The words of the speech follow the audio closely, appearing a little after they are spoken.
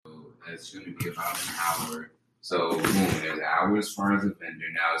it's going to be about an hour. So, boom, there's an hour as far as a vendor.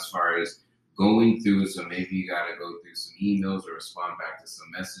 Now, as far as going through, so maybe you got to go through some emails or respond back to some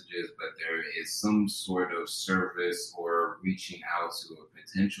messages, but there is some sort of service or reaching out to a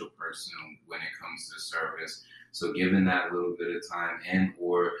potential person when it comes to service. So given that little bit of time and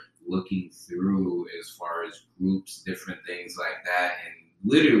or looking through as far as groups, different things like that, and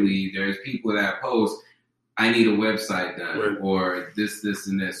literally there's people that post, I need a website done, right, or this,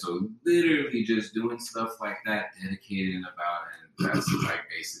 and this. So literally just doing stuff like that, dedicating about, and that's like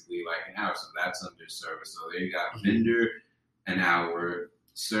basically like an hour. So that's under service. So there you got vendor, an hour,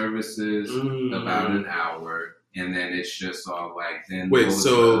 services, about an hour, and then it's just all like then. Wait,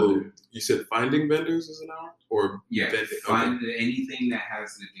 so you said finding vendors is an hour, or find anything that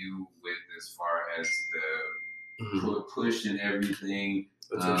has to do with as far as the push and everything.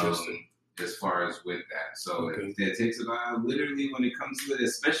 That's interesting. As far as with that. So it takes about, literally when it comes to it,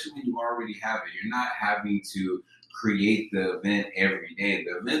 especially when you already have it, you're not having to create the event every day.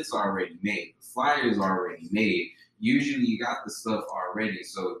 The event's already made. The flyer's already made. Usually you got the stuff already.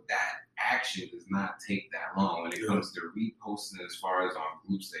 So that action does not take that long. When it comes to reposting as far as on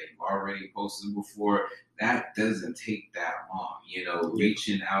groups that you've already posted before, that doesn't take that long. You know,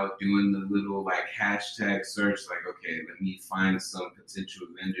 reaching out, doing the little like hashtag search, like, okay, let me find some potential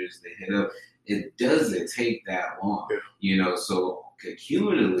vendors to hit up. It doesn't take that long, you know, so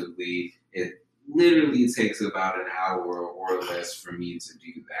cumulatively, it literally takes about an hour or less for me to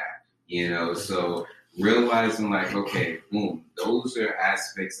do that, you know, so realizing like, okay, boom, those are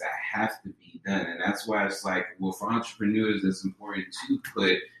aspects that have to be done. And that's why it's like, well, for entrepreneurs, it's important to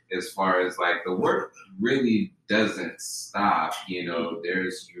put as far as like the work really doesn't stop, you know,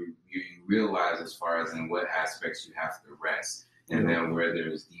 there's you realize as far as in what aspects you have to rest and then where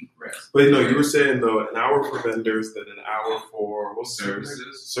there's deep rest. But no, you were saying though, an hour for vendors, then an hour for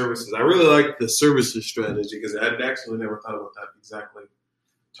services. Services. I really like the services strategy because I'd actually never thought about that exactly.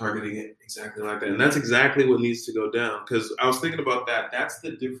 Targeting it exactly like that. And that's exactly what needs to go down. Because I was thinking about that. That's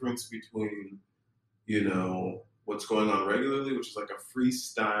the difference between, you know, what's going on regularly, which is like a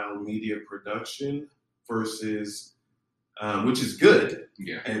freestyle media production versus, which is good.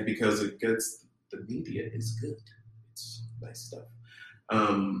 Yeah. And because it gets, the media is good. It's nice stuff.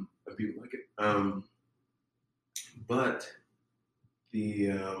 And people like it. But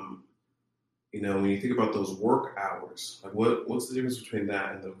the, you know, when you think about those work hours, like what's the difference between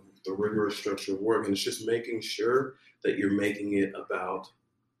that and the rigorous structure of work? And it's just making sure that you're making it about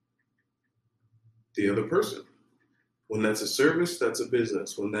the other person. When that's a service, that's a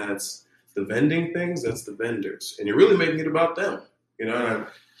business. When that's the vending things, that's the vendors. And you're really making it about them, you know,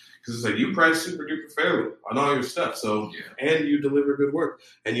 because it's like you price super duper fairly on all your stuff. So, and you deliver good work.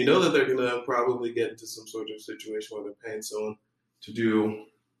 And you know that they're going to probably get into some sort of situation where they're paying someone to do,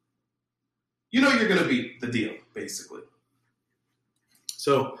 you know, you're going to be the deal, basically.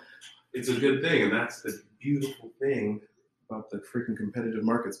 So it's a good thing, and that's the beautiful thing about the freaking competitive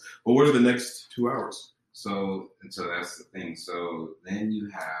markets. But what are the next 2 hours? So that's the thing. So then you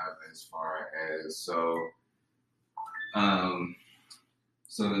have as far as, so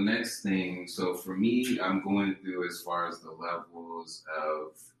the next thing, so for me, I'm going through as far as the levels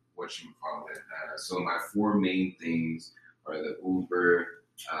of what you call it. So my four main things are the Uber,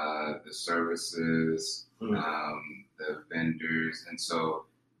 the services, the vendors. And so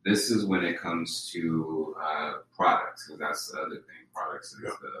this is when it comes to products, because that's the other thing. Products is the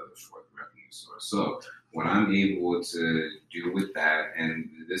fourth revenue source. So what I'm able to do with that,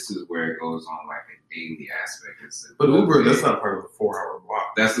 and this is where it goes on like a daily aspect. But Uber, that's not part of the 4-hour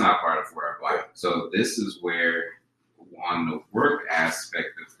block. That's not part of the 4-hour block. So this is where, on the work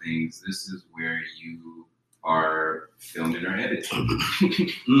aspect of things, this is where you are filming or editing.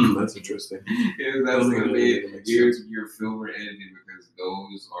 That's interesting. Yeah, that's going to be your film or editing, because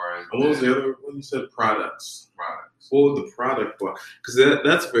those are. And what was the other one you said? Products. Products. What was the product block? Because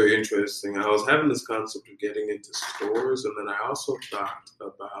that's very interesting. I was having this concept of getting into stores, and then I also thought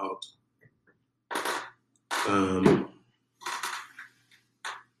about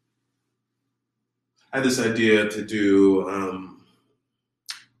I had this idea to do.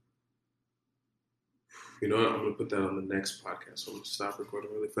 You know what? I'm going to put that on the next podcast. So I'm going to stop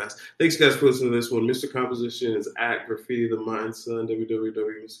recording really fast. Thanks, guys, for listening to this one. Mr. Composition is at Graffiti the Mind Son,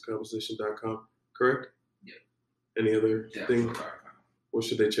 www.mrcomposition.com. Correct? Yeah. Any other thing? What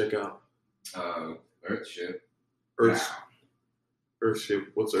should they check out? Earthship. Earthship.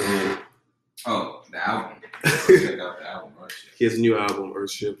 What's Earthship? Oh, the album. Check out the album, Earthship. He has a new album,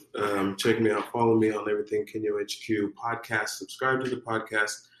 Earthship. Check me out. Follow me on everything Kenyo HQ podcast. Subscribe to the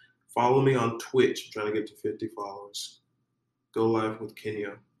podcast. Follow me on Twitch. I'm trying to get to 50 followers. Go live with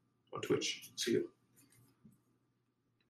Kenyo. on Twitch. See you.